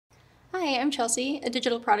Hi, I'm Chelsea, a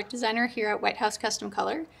digital product designer here at Whcc Custom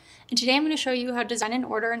Color, and today I'm going to show you how to design and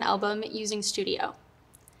order an album using Studio.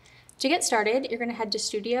 To get started, you're going to head to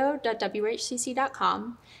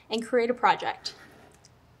studio.whcc.com and create a project.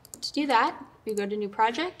 To do that, you go to New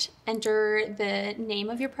Project, enter the name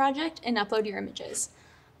of your project, and upload your images.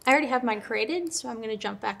 I already have mine created, so I'm going to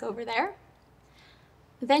jump back over there.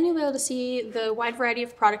 Then you'll be able to see the wide variety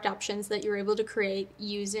of product options that you're able to create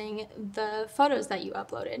using the photos that you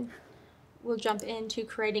uploaded. We'll jump into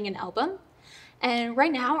creating an album. And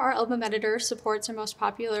right now, our album editor supports our most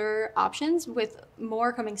popular options, with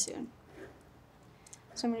more coming soon.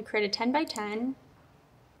 So I'm going to create a 10 by 10.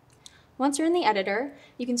 Once you're in the editor,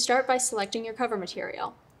 you can start by selecting your cover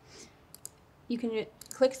material. You can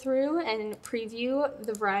click through and preview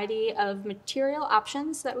the variety of material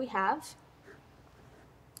options that we have.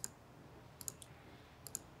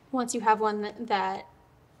 Once you have one that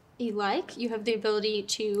you like, you have the ability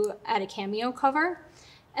to add a cameo cover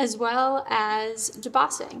as well as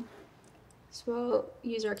debossing. So we'll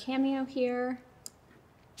use our cameo here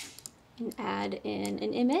and add in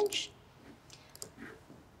an image.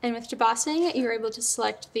 And with debossing, you're able to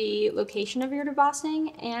select the location of your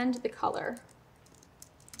debossing and the color.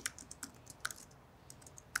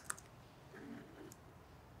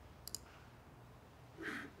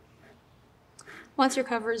 Once your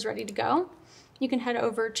cover is ready to go, you can head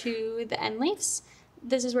over to the end leaves.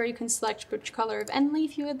 This is where you can select which color of end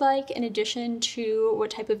leaf you would like, in addition to what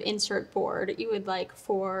type of insert board you would like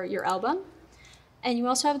for your album. And you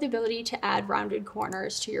also have the ability to add rounded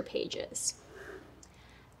corners to your pages.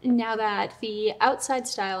 Now that the outside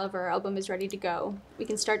style of our album is ready to go, we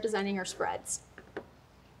can start designing our spreads.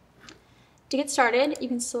 To get started, you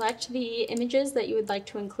can select the images that you would like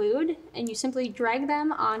to include, and you simply drag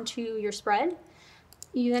them onto your spread.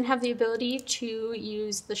 You then have the ability to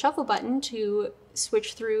use the shuffle button to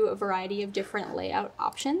switch through a variety of different layout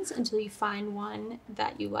options until you find one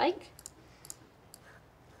that you like.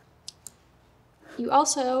 You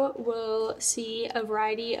also will see a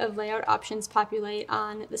variety of layout options populate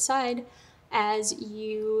on the side as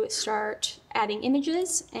you start adding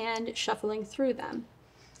images and shuffling through them.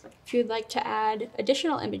 If you'd like to add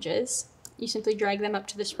additional images, you simply drag them up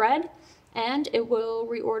to the spread, and it will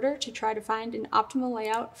reorder to try to find an optimal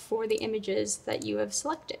layout for the images that you have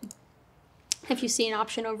selected. If you see an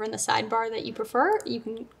option over in the sidebar that you prefer, you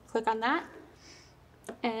can click on that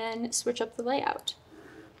and switch up the layout.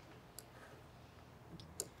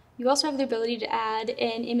 You also have the ability to add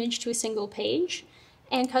an image to a single page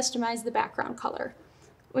and customize the background color.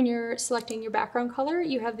 When you're selecting your background color,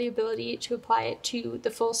 you have the ability to apply it to the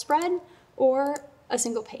full spread or a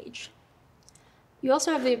single page. You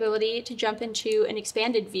also have the ability to jump into an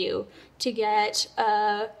expanded view to get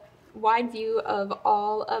a wide view of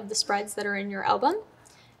all of the spreads that are in your album.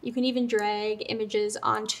 You can even drag images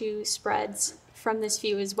onto spreads from this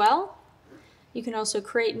view as well. You can also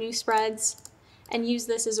create new spreads and use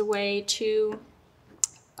this as a way to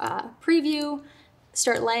preview,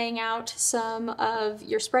 start laying out some of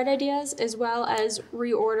your spread ideas, as well as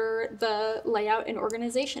reorder the layout and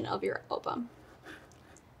organization of your album.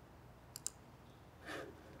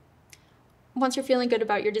 Once you're feeling good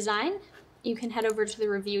about your design, you can head over to the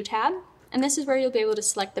Review tab, and this is where you'll be able to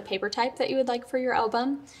select the paper type that you would like for your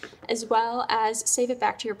album, as well as save it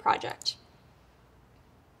back to your project.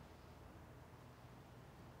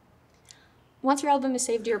 Once your album is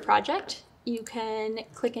saved to your project, you can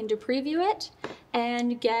click into preview it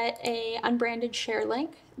and get an unbranded share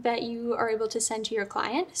link that you are able to send to your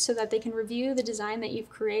client so that they can review the design that you've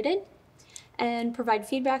created and provide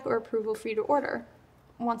feedback or approval for you to order.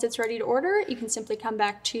 Once it's ready to order, you can simply come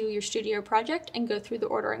back to your Studio project and go through the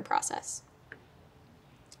ordering process.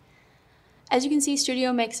 As you can see,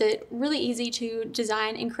 Studio makes it really easy to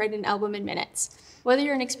design and create an album in minutes. Whether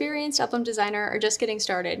you're an experienced album designer or just getting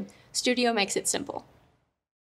started, Studio makes it simple.